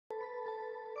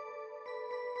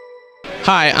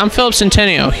Hi, I'm Philip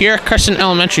Centennial here at Crescent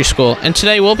Elementary School, and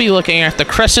today we'll be looking at the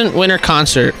Crescent Winter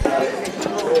Concert.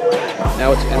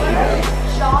 Now it's empty.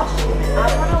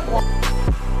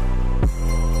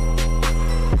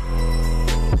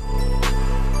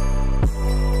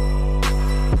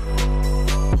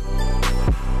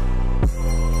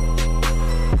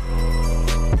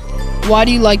 Why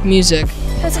do you like music?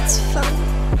 Because it's fun.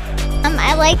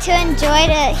 I like to enjoy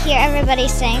to hear everybody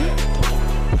sing.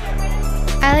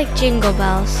 I like Jingle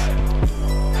Bells.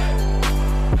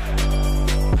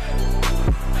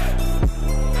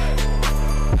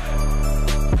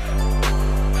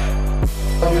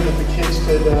 That the kids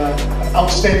did an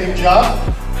outstanding job.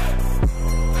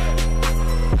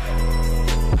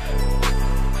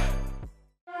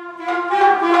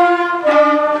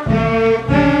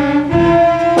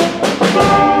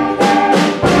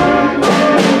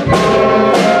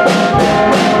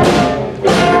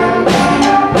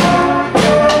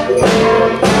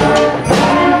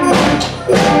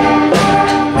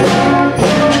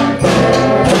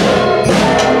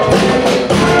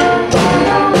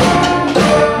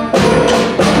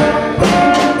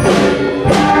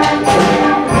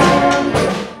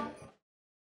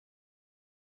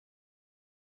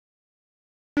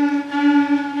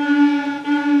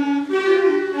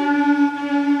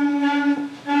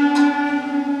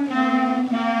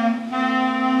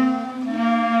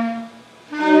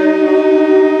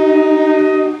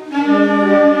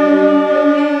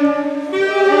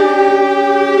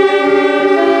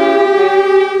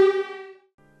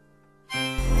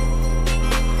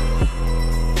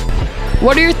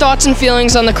 What are your thoughts and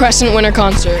feelings on the Crescent Winter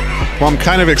Concert? Well, I'm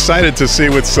kind of excited to see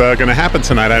what's going to happen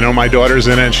tonight. I know my daughter's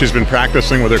in it, and she's been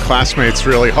practicing with her classmates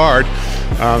really hard.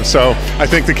 So I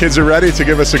think the kids are ready to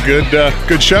give us a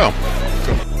good show.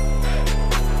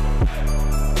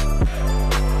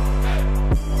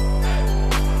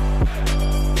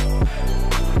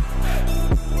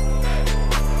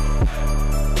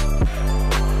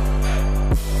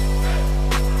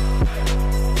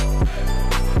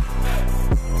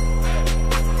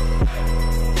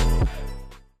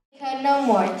 No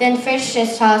more. Then Fish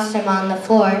just tossed him on the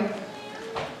floor.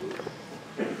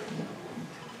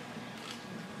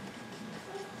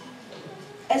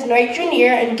 As night drew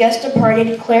near and guests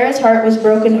departed, Clara's heart was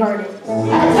broken-hearted.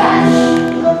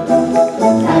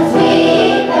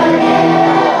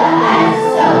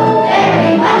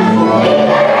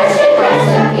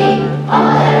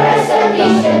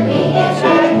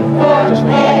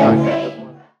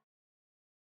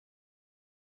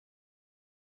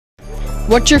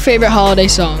 What's your favorite holiday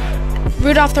song?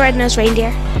 Rudolph the Red-Nosed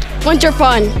Reindeer. Winter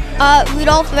Fun.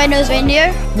 Rudolph the Red-Nosed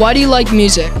Reindeer. Why do you like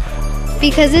music?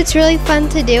 Because it's really fun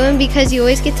to do and because you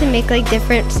always get to make like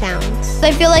different sounds.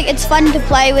 I feel like it's fun to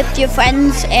play with your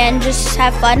friends and just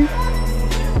have fun.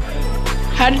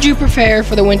 How did you prepare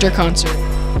for the winter concert?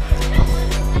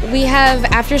 We have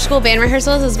after-school band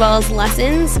rehearsals as well as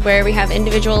lessons where we have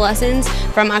individual lessons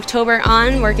from October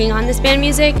on working on this band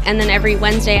music, and then every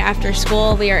Wednesday after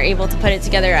school we are able to put it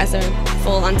together as a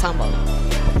full ensemble.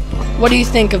 What do you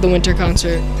think of the winter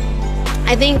concert?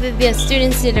 I think that the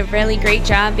students did a really great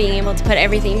job being able to put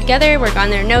everything together, work on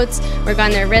their notes, work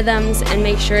on their rhythms, and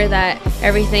make sure that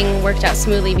everything worked out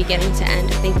smoothly beginning to end.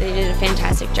 I think they did a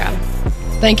fantastic job.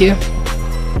 Thank you.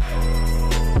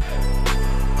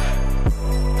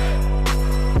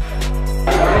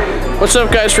 What's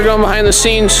up, guys? We're going behind the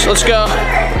scenes. Let's go.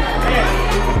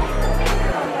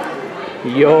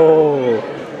 Yo.